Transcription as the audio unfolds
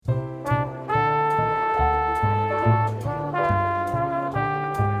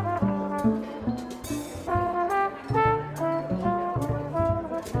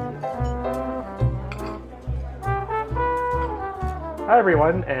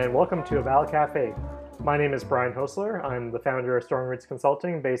everyone, and welcome to Eval Cafe. My name is Brian Hosler. I'm the founder of Storm Roots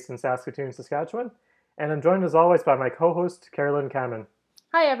Consulting based in Saskatoon, Saskatchewan, and I'm joined as always by my co-host, Carolyn Kamen.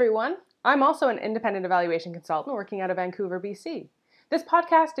 Hi everyone. I'm also an independent evaluation consultant working out of Vancouver, BC. This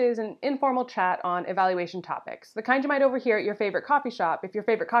podcast is an informal chat on evaluation topics, the kind you might overhear at your favorite coffee shop if your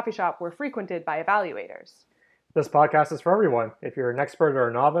favorite coffee shop were frequented by evaluators. This podcast is for everyone. If you're an expert or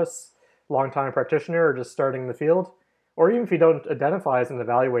a novice, longtime practitioner, or just starting in the field, or even if you don't identify as an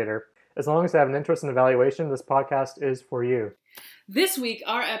evaluator, as long as you have an interest in evaluation, this podcast is for you. This week,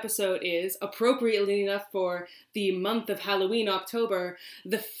 our episode is, appropriately enough for the month of Halloween, October,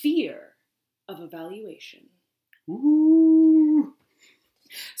 the fear of evaluation. Ooh.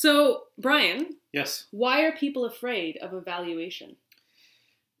 So, Brian. Yes. Why are people afraid of evaluation?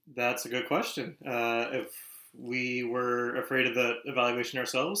 That's a good question. If we were afraid of the evaluation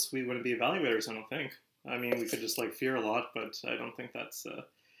ourselves, we wouldn't be evaluators, I don't think. I mean, we could just fear a lot, but I don't think that's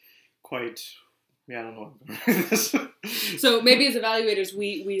quite... Yeah, I don't know. So maybe as evaluators,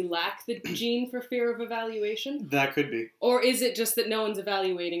 we lack the gene for fear of evaluation? That could be. Or is it just that no one's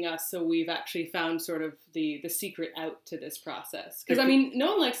evaluating us, so we've actually found sort of the secret out to this process? Because, I mean,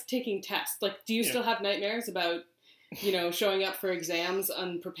 no one likes taking tests. Do you still have nightmares about, showing up for exams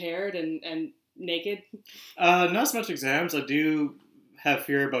unprepared and naked? Not so much exams. I do have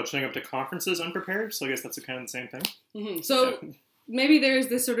fear about showing up to conferences unprepared, so I guess that's kind of the same thing. Mm-hmm. So... Yeah. Maybe there's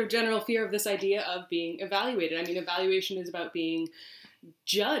this sort of general fear of this idea of being evaluated. I mean, evaluation is about being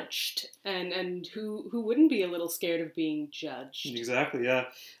judged, and who wouldn't be a little scared of being judged? Exactly, yeah.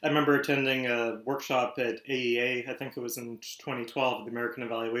 I remember attending a workshop at AEA, I think it was in 2012, the American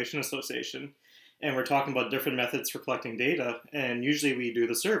Evaluation Association, and we're talking about different methods for collecting data, and usually we do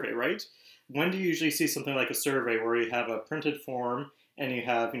the survey, right? When do you usually see something like a survey where you have a printed form and you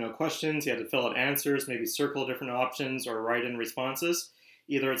have, questions, you have to fill out answers, maybe circle different options or write in responses?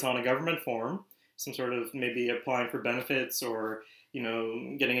 Either it's on a government form, some sort of maybe applying for benefits or,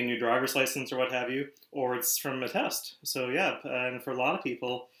 getting a new driver's license or what have you, or it's from a test. So yeah, and for a lot of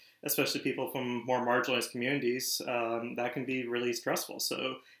people, especially people from more marginalized communities, that can be really stressful.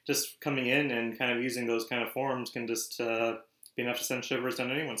 So just coming in and kind of using those kind of forms can just be enough to send shivers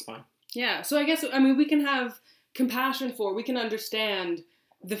down anyone's spine. Yeah, so I guess, we can have compassion for, we can understand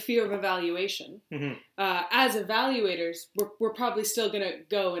the fear of evaluation. Mm-hmm. As evaluators, we're probably still going to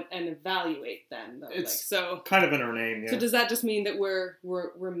go and evaluate then. Though. It's kind of in our name, yeah. So does that just mean that we're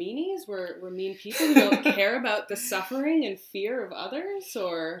meanies? We're mean people who don't care about the suffering and fear of others,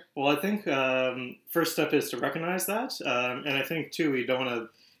 or? Well, I think first step is to recognize that, and I think too we don't want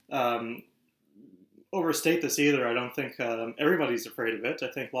to overstate this either. I don't think everybody's afraid of it.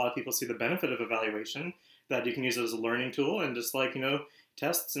 I think a lot of people see the benefit of evaluation, that you can use it as a learning tool, and just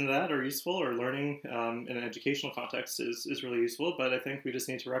tests and that are useful, or learning in an educational context is really useful. But I think we just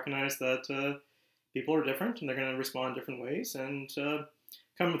need to recognize that people are different and they're going to respond different ways, and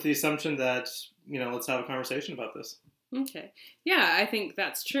come with the assumption that, let's have a conversation about this. Okay. Yeah, I think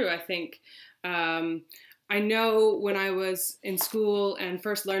that's true. I think I know when I was in school and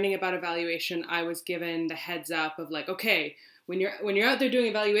first learning about evaluation, I was given the heads up of okay, when you're out there doing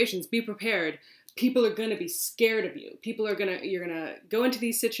evaluations, be prepared. People are going to be scared of you. You're going to go into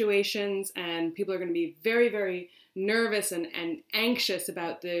these situations and people are going to be very, very nervous and anxious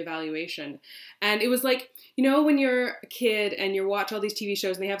about the evaluation. And it was when you're a kid and you watch all these TV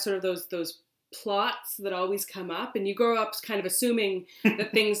shows and they have sort of those plots that always come up, and you grow up kind of assuming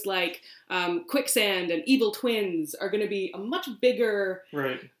that things like quicksand and evil twins are going to be a much bigger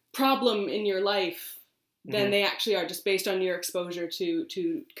problem in your life than they actually are, just based on your exposure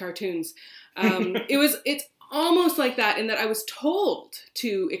to cartoons. It's almost like that, in that I was told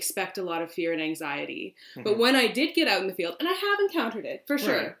to expect a lot of fear and anxiety. Mm-hmm. But when I did get out in the field, and I have encountered it, for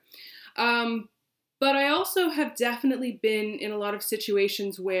sure. But I also have definitely been in a lot of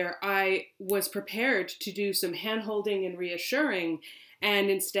situations where I was prepared to do some hand-holding and reassuring,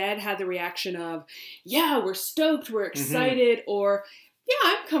 and instead had the reaction of, yeah, we're stoked, we're excited, or...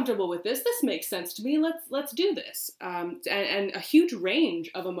 yeah, I'm comfortable with this. This makes sense to me. Let's do this. And a huge range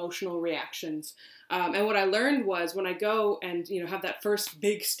of emotional reactions. And what I learned was when I go and have that first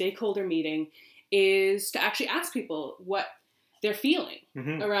big stakeholder meeting, is to actually ask people what they're feeling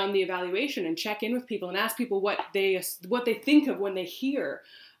around the evaluation, and check in with people and ask people what they think of when they hear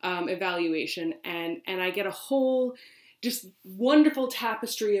evaluation. And I get a whole just wonderful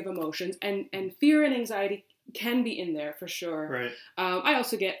tapestry of emotions, and fear and anxiety can be in there for sure. Right. I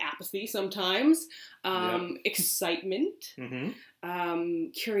also get apathy sometimes, excitement,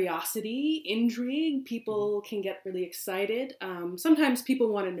 curiosity, intrigue. People can get really excited. Sometimes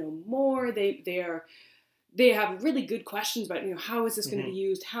people want to know more. They are they have really good questions about, how is this going to be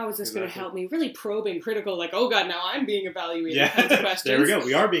used? How is this going to help me? Really probing, critical, like, oh God, now I'm being evaluated kinds of questions. There we go.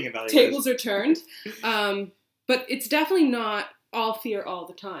 We are being evaluated. Tables are turned. But it's definitely not all fear all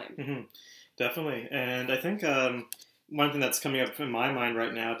the time. Definitely. And I think one thing that's coming up in my mind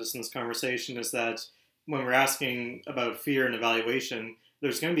right now, just in this conversation, is that when we're asking about fear and evaluation,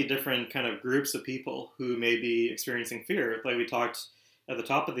 there's going to be different kind of groups of people who may be experiencing fear. Like we talked at the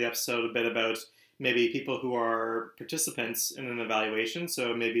top of the episode a bit about maybe people who are participants in an evaluation.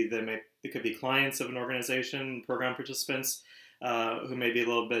 So maybe they could be clients of an organization, program participants, who may be a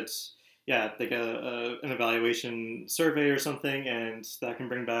little bit, like an evaluation survey or something, and that can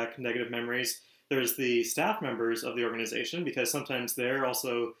bring back negative memories. There's the staff members of the organization, because sometimes they're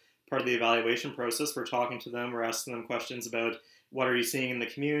also part of the evaluation process. We're talking to them, we're asking them questions about what are you seeing in the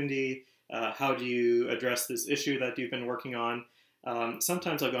community, how do you address this issue that you've been working on.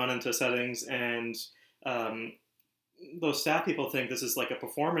 Sometimes I've gone into settings and those staff people think this is like a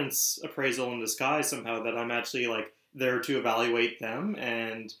performance appraisal in disguise somehow, that I'm actually like there to evaluate them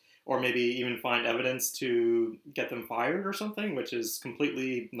or maybe even find evidence to get them fired or something, which is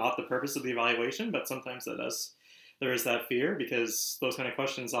completely not the purpose of the evaluation. But sometimes there is that fear, because those kind of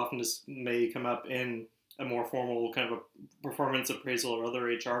questions often just may come up in a more formal kind of a performance appraisal or other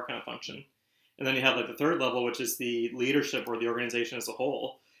HR kind of function. And then you have like the third level, which is the leadership or the organization as a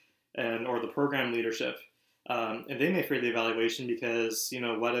whole, or the program leadership. And they may fear the evaluation because,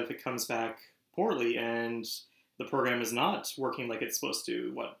 what if it comes back poorly and the program is not working like it's supposed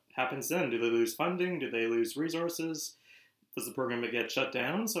to? What happens then? Do they lose funding? Do they lose resources? Does the program get shut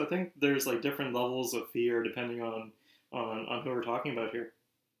down? So I think there's like different levels of fear depending on who we're talking about here.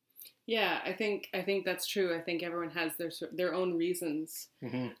 Yeah, I think that's true. I think everyone has their own reasons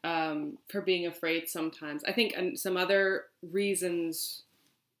for being afraid sometimes. I think some other reasons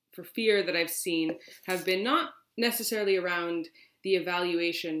for fear that I've seen have been not necessarily around the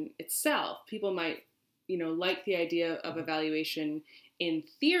evaluation itself. People might, like the idea of evaluation in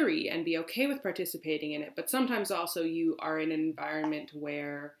theory and be okay with participating in it, but sometimes also you are in an environment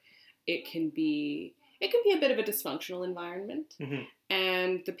where it can be a bit of a dysfunctional environment.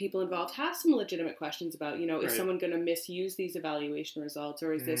 And the people involved have some legitimate questions about, is someone going to misuse these evaluation results,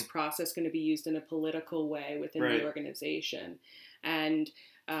 or is this process going to be used in a political way within the organization? And,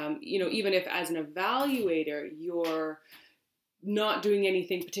 even if as an evaluator, you're not doing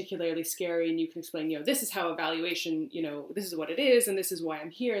anything particularly scary and you can explain, this is how evaluation, this is what it is, and this is why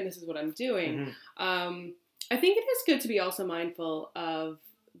I'm here, and this is what I'm doing. I think it is good to be also mindful of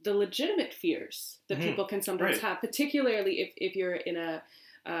the legitimate fears that people can sometimes have, particularly if you're in a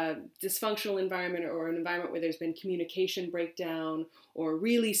dysfunctional environment or an environment where there's been communication breakdown or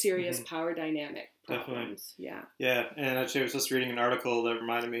really serious power dynamic problems. Definitely. Yeah. And actually I was just reading an article that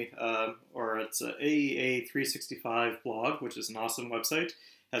reminded me, or it's a AEA 365 blog, which is an awesome website.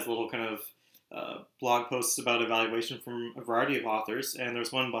 Has a little kind of blog posts about evaluation from a variety of authors, and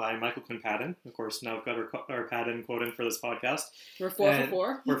there's one by Michael Quinn-Patton. Of course, now I've got our Patton quote in for this podcast. We're 4 for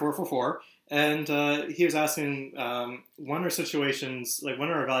 4. We're 4 for 4. And he was asking, when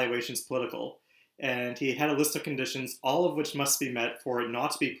are evaluations political? And he had a list of conditions, all of which must be met for it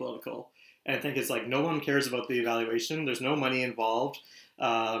not to be political. And I think it's like no one cares about the evaluation. There's no money involved.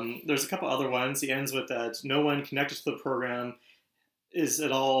 There's a couple other ones. He ends with that no one connected to the program is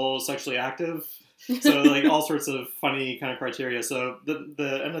at all sexually active. So like all sorts of funny kind of criteria. So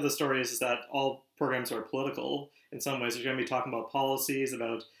the end of the story is that all programs are political in some ways. They're going to be talking about policies,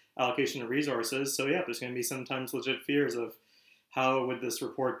 about allocation of resources. So yeah, there's going to be sometimes legit fears of how would this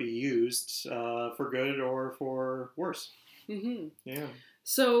report be used for good or for worse. Yeah.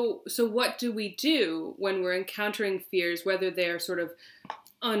 So what do we do when we're encountering fears, whether they're sort of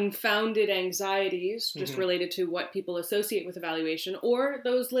unfounded anxieties just related to what people associate with evaluation, or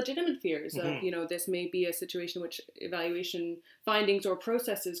those legitimate fears of, this may be a situation in which evaluation findings or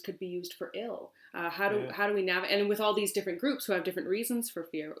processes could be used for ill. How do we navigate? And with all these different groups who have different reasons for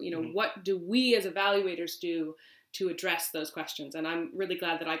fear, what do we as evaluators do to address those questions? And I'm really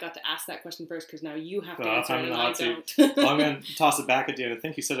glad that I got to ask that question first, because now you have to answer it and I don't. Well, I'm going to toss it back at you. And I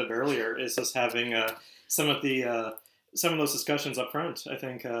think you said it earlier, is just having some of those discussions up front. I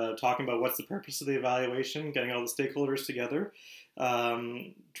think talking about what's the purpose of the evaluation, getting all the stakeholders together,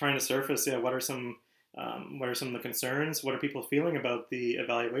 trying to surface, what are some of the concerns? What are people feeling about the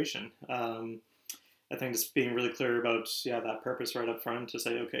evaluation? I think just being really clear about that purpose right up front to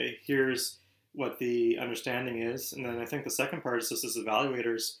say, okay, here's what the understanding is. And then I think the second part is just as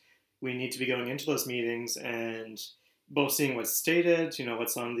evaluators, we need to be going into those meetings and both seeing what's stated,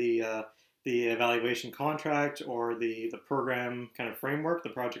 what's on the the evaluation contract or the program kind of framework, the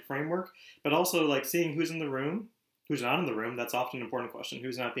project framework, but also like seeing who's in the room, who's not in the room. That's often an important question.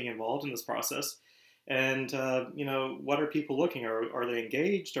 Who's not being involved in this process? And, what are people looking? Are they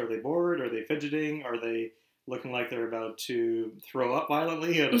engaged? Are they bored? Are they fidgeting? Are they looking like they're about to throw up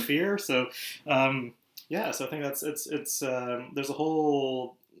violently out of fear? So, so I think it's there's a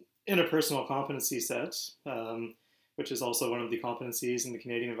whole interpersonal competency set, which is also one of the competencies in the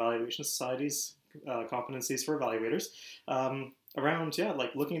Canadian Evaluation Society's competencies for evaluators, around,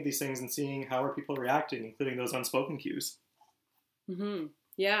 like looking at these things and seeing how are people reacting, including those unspoken cues. Mm-hmm.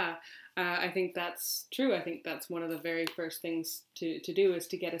 Yeah, I think that's true. I think that's one of the very first things to do is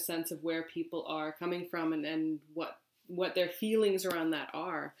to get a sense of where people are coming from and what their feelings around that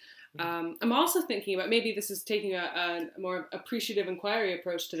are. I'm also thinking about, maybe this is taking a more appreciative inquiry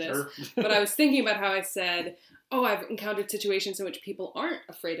approach to this, Sure. but I was thinking about how I said, I've encountered situations in which people aren't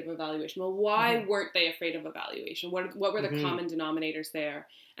afraid of evaluation. Well, why weren't they afraid of evaluation? What were the common denominators there?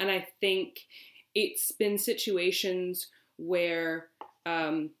 And I think it's been situations where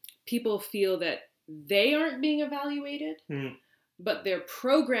people feel that they aren't being evaluated, but their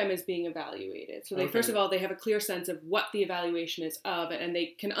program is being evaluated. So they, first of all, they have a clear sense of what the evaluation is of, and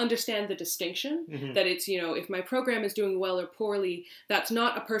they can understand the distinction that it's, if my program is doing well or poorly, that's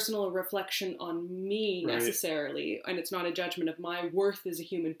not a personal reflection on me necessarily, and it's not a judgment of my worth as a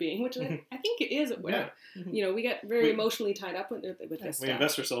human being, which I think it is. We get very emotionally tied up with this stuff. We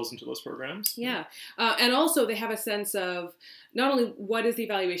invest ourselves into those programs. Yeah. And also they have a sense of not only what is the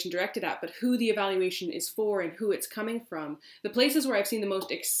evaluation directed at, but who the evaluation is for and who it's coming from. The places where I've seen the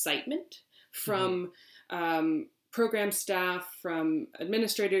most excitement from program staff, from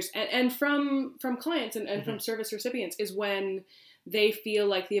administrators, and from clients and from service recipients is when they feel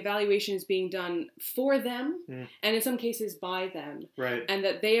like the evaluation is being done for them and in some cases by them. Right. And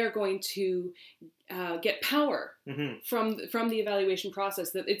that they are going to get power from the evaluation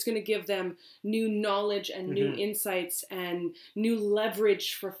process, that it's going to give them new knowledge and new insights and new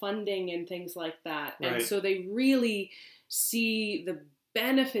leverage for funding and things like that. Right. And so they really see the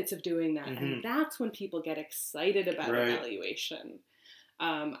benefits of doing that. And that's when people get excited about evaluation.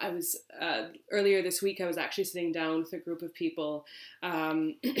 I was earlier this week, I was actually sitting down with a group of people,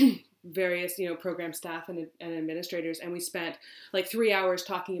 various, program staff and administrators, and we spent like 3 hours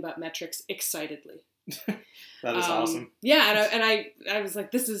talking about metrics excitedly. That is awesome. Yeah, and I was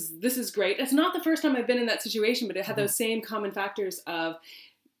like, this is great. It's not the first time I've been in that situation, but it had those same common factors of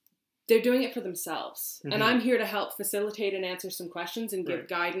they're doing it for themselves. And I'm here to help facilitate and answer some questions and give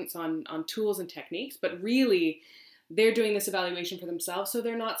guidance on tools and techniques, but really they're doing this evaluation for themselves, so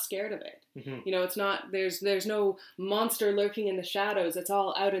they're not scared of it. It's not, there's no monster lurking in the shadows. It's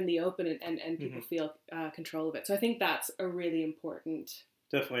all out in the open, and people feel control of it. So I think that's a really important.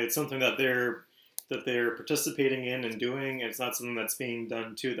 Definitely. It's something that they're participating in and doing, and it's not something that's being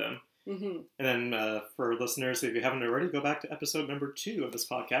done to them. And then for listeners, if you haven't already, go back to episode number 2 of this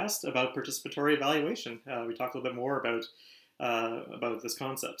podcast about participatory evaluation. We talk a little bit more about this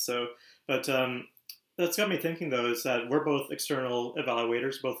concept. So, but that's got me thinking, though, is that we're both external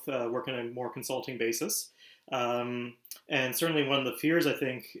evaluators, both work on a more consulting basis. And certainly one of the fears, I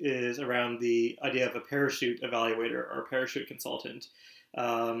think, is around the idea of a parachute evaluator or a parachute consultant.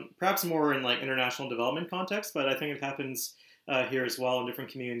 Perhaps more in like international development context, but I think it happens here as well in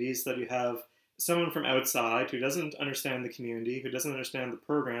different communities, that you have someone from outside who doesn't understand the community, who doesn't understand the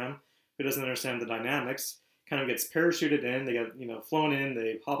program, who doesn't understand the dynamics, kind of gets parachuted in. They get flown in,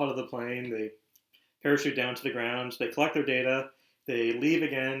 they hop out of the plane, they parachute down to the ground, they collect their data, they leave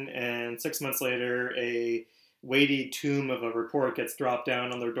again, and 6 months later, a weighty tomb of a report gets dropped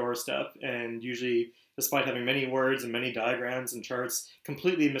down on their doorstep, and usually, despite having many words and many diagrams and charts,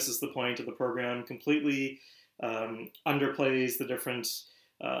 completely misses the point of the program, completely underplays the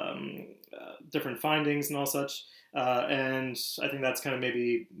different findings and all such. And I think that's kind of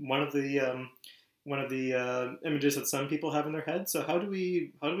maybe one of the images that some people have in their head. So how do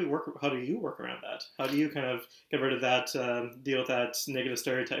you work around that? How do you kind of get rid of that, deal with that negative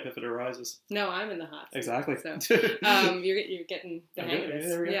stereotype if it arises? No, I'm in the hot seat. Exactly. So you're getting the hang of this.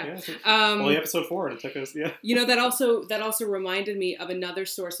 Only episode 4, and it took us. That also reminded me of another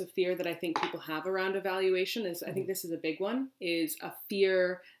source of fear that I think people have around evaluation. I think this is a big one, is a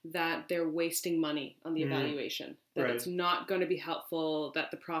fear that they're wasting money on the evaluation. That it's not going to be helpful,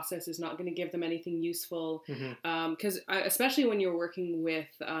 that the process is not going to give them anything useful. Because especially when you're working with,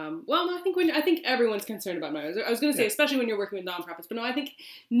 I think everyone's concerned about money. I was going to say, especially when you're working with nonprofits, but no, I think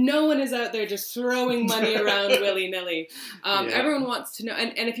no one is out there just throwing money around willy-nilly. Everyone wants to know,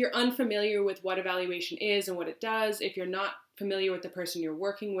 and if you're unfamiliar with what evaluation is and what it does, if you're not familiar with the person you're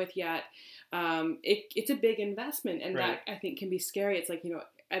working with yet, it's a big investment, and Right. that I think can be scary. It's like,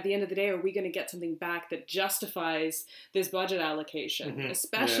 at the end of the day, are we going to get something back that justifies this budget allocation, Mhm.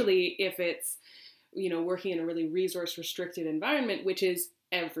 especially if it's, working in a really resource restricted environment, which is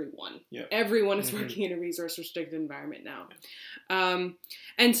everyone. Yeah. Everyone is Mhm. working in a resource restricted environment now.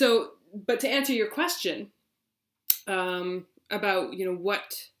 And so, but to answer your question about,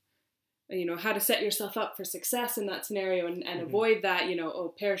 how to set yourself up for success in that scenario and Mhm. avoid that,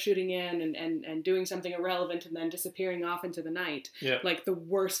 parachuting in and doing something irrelevant and then disappearing off into the night, Yeah. like the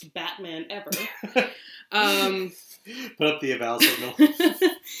worst Batman ever, Put up the eval signal.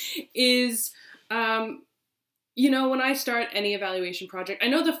 is, when I start any evaluation project, I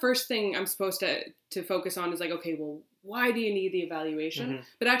know the first thing I'm supposed to focus on is like, okay, well, why do you need the evaluation? Mhm.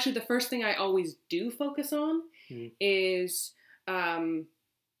 But actually, the first thing I always do focus on Mhm. is,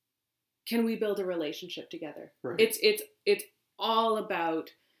 can we build a relationship together? Right. It's all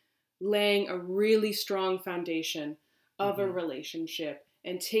about laying a really strong foundation of a Mhm. relationship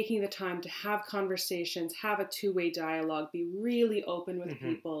and taking the time to have conversations, have a two-way dialogue, be really open with Mhm.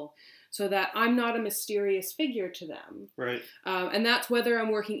 people so that I'm not a mysterious figure to them. Right. And that's whether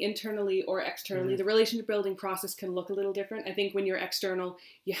I'm working internally or externally. Mhm. The relationship building process can look a little different. I think when you're external,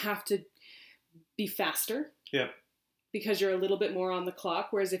 you have to be faster. Yeah. Because you're a little bit more on the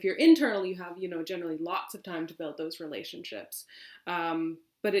clock. Whereas if you're internal, you have, generally lots of time to build those relationships.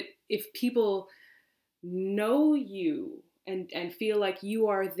 But if people know you and feel like you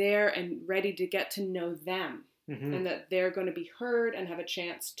are there and ready to get to know them, Mhm. and that they're going to be heard and have a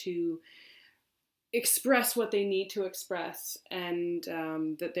chance to express what they need to express, and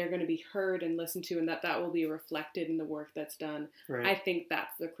that they're going to be heard and listened to, and that will be reflected in the work that's done. Right. I think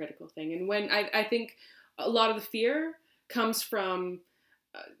that's the critical thing. And when I think a lot of the fear comes from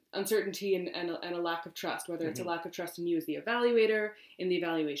uncertainty and a lack of trust, whether it's a Mhm. lack of trust in you as the evaluator, in the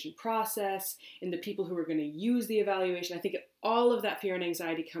evaluation process, in the people who are going to use the evaluation. I think all of that fear and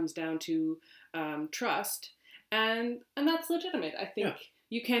anxiety comes down to trust, and that's legitimate. I think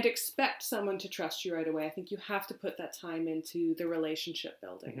you can't expect someone to trust you right away. I think you have to put that time into the relationship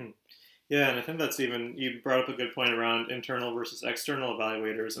building. Mhm. Yeah, and I think that's you brought up a good point around internal versus external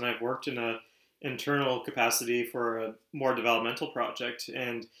evaluators, and I've worked in a internal capacity for a more developmental project,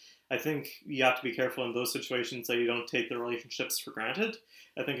 and I think you have to be careful in those situations that you don't take the relationships for granted.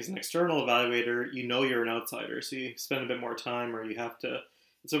 I think as an external evaluator, you're an outsider, so you spend a bit more time, or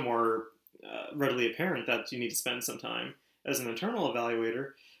it's a more readily apparent that you need to spend some time. As an internal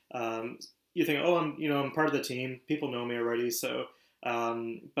evaluator, you think, oh, I'm part of the team, people know me already, so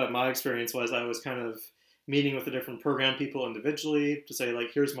but my experience was I was kind of meeting with the different program people individually to say,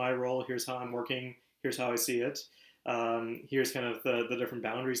 like, here's my role, here's how I'm working, here's how I see it, here's kind of the different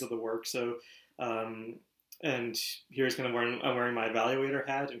boundaries of the work. So, and here's kind of where I'm wearing my evaluator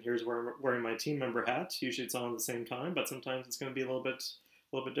hat, and here's where I'm wearing my team member hat. Usually it's on at the same time, but sometimes it's going to be a little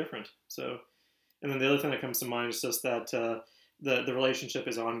bit different. So, and then the other thing that comes to mind is just that the relationship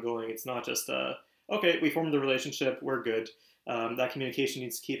is ongoing. It's not just okay, we formed the relationship, we're good. That communication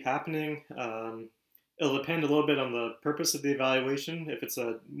needs to keep happening. It'll depend a little bit on the purpose of the evaluation. If it's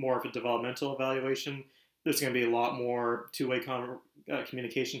more of a developmental evaluation, there's going to be a lot more two-way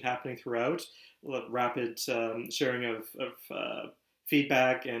communication happening throughout, rapid sharing of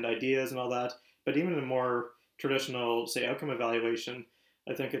feedback and ideas and all that. But even in a more traditional, say, outcome evaluation,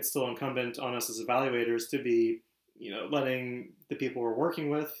 I think it's still incumbent on us as evaluators to be, letting the people we're working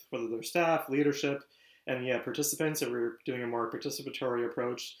with, whether they're staff, leadership, and participants, if we're doing a more participatory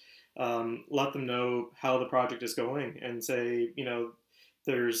approach, let them know how the project is going and say,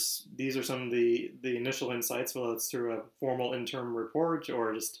 these are some of the initial insights, whether it's through a formal interim report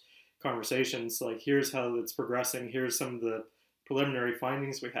or just conversations, like here's how it's progressing, here's some of the preliminary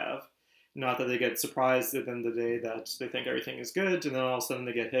findings we have. Not that they get surprised at the end of the day that they think everything is good, and then all of a sudden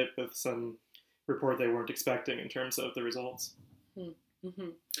they get hit with some report they weren't expecting in terms of the results.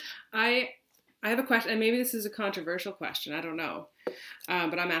 Mm-hmm. I have a question, and maybe this is a controversial question. I don't know,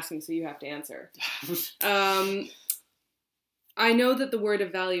 but I'm asking, so you have to answer. I know that the word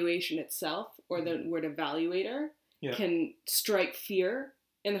evaluation itself, or the word evaluator, can strike fear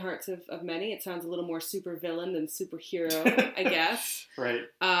in the hearts of many. It sounds a little more supervillain than superhero, I guess. Right.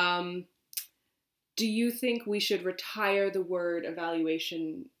 Do you think we should retire the word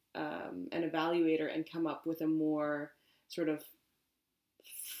evaluation and evaluator and come up with a more sort of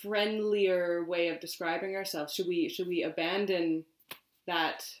friendlier way of describing ourselves? Should we abandon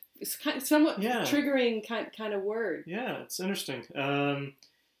that? It's somewhat triggering kind of word. Yeah, it's interesting.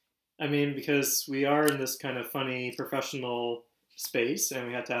 I mean, because we are in this kind of funny professional space, and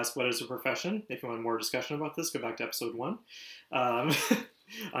we had to ask what is a profession. If you want more discussion about this, go back to episode 1.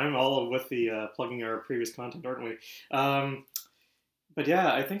 I'm all with the plugging our previous content, aren't we? But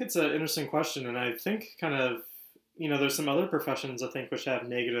yeah, I think it's an interesting question, and I think kind of, there's some other professions, I think, which have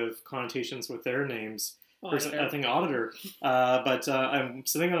negative connotations with their names. I think auditor. But I'm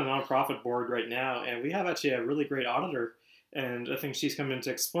sitting on a nonprofit board right now, and we have actually a really great auditor, and I think she's come in to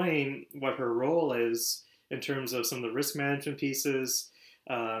explain what her role is in terms of some of the risk management pieces,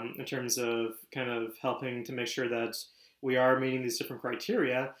 in terms of kind of helping to make sure that we are meeting these different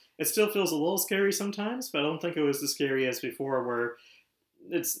criteria. It still feels a little scary sometimes, but I don't think it was as scary as before, where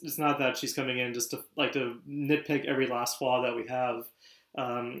it's not that she's coming in just to nitpick every last flaw that we have.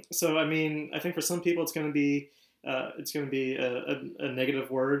 So I mean, I think for some people it's going to be a negative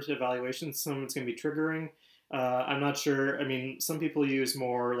word, evaluation. Some it's going to be triggering. I'm not sure. I mean, some people use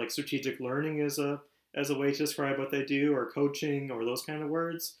more like strategic learning as a way to describe what they do, or coaching, or those kind of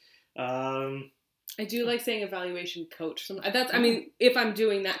words. I do like saying evaluation coach. I mean, if I'm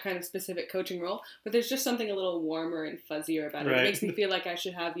doing that kind of specific coaching role, but there's just something a little warmer and fuzzier about it. Right. It makes me feel like I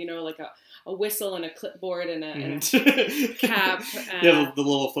should have, like a whistle and a clipboard and a cap. Yeah, the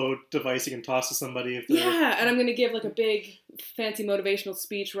little phone device you can toss to somebody. Yeah, and I'm going to give like a big fancy motivational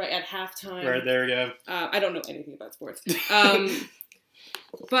speech right at halftime. Right, there you go. I don't know anything about sports.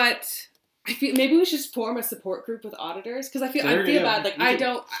 But I feel maybe we should form a support group with auditors, because I feel bad. Like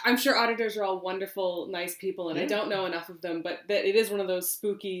I'm sure auditors are all wonderful, nice people, and I don't know enough of them. But it is one of those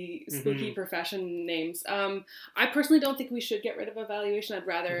spooky profession names. I personally don't think we should get rid of evaluation. I'd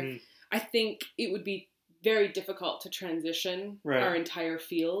rather. I think it would be very difficult to transition our entire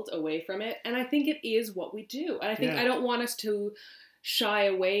field away from it, and I think it is what we do. And I think I don't want us to shy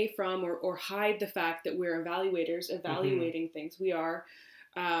away from or hide the fact that we're evaluators, evaluating things. We are.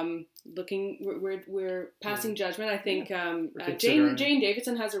 We're passing judgment. I think Jane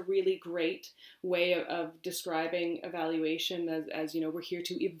Davidson has a really great way of describing evaluation as we're here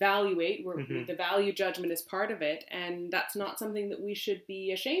to evaluate. The value judgment is part of it, and that's not something that we should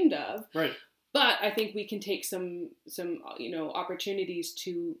be ashamed of. Right. But I think we can take some opportunities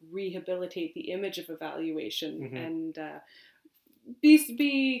to rehabilitate the image of evaluation and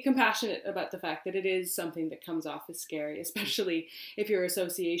be compassionate about the fact that it is something that comes off as scary, especially if your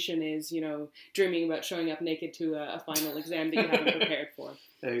association is, dreaming about showing up naked to a final exam that you haven't prepared for.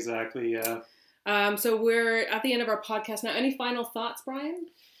 Exactly, yeah. So we're at the end of our podcast now. Any final thoughts, Brian?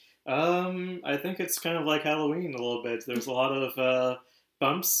 I think it's kind of like Halloween a little bit. There's a lot of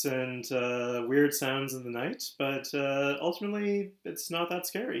bumps and weird sounds in the night, but ultimately it's not that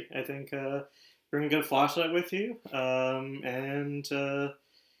scary. I think bring a good flashlight with you, and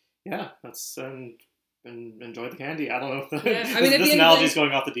enjoy the candy. I don't know if this analogy is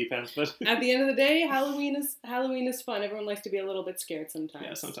going off the deep end, but at the end of the day, Halloween is fun. Everyone likes to be a little bit scared sometimes.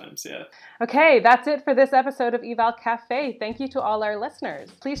 Yeah, sometimes, yeah. Okay, that's it for this episode of Eval Cafe. Thank you to all our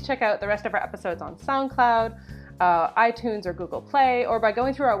listeners. Please check out the rest of our episodes on SoundCloud, iTunes, or Google Play, or by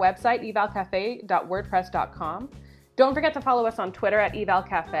going through our website, evalcafe.wordpress.com. Don't forget to follow us on Twitter at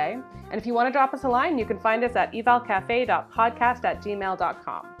evalcafe. And if you want to drop us a line, you can find us at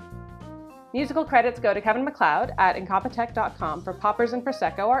evalcafe.podcast@gmail.com. Musical credits go to Kevin MacLeod at incompetech.com for Poppers and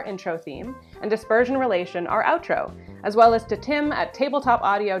Prosecco, our intro theme, and Dispersion Relation, our outro, as well as to Tim at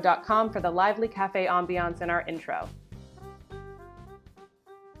tabletopaudio.com for the lively cafe ambiance in our intro.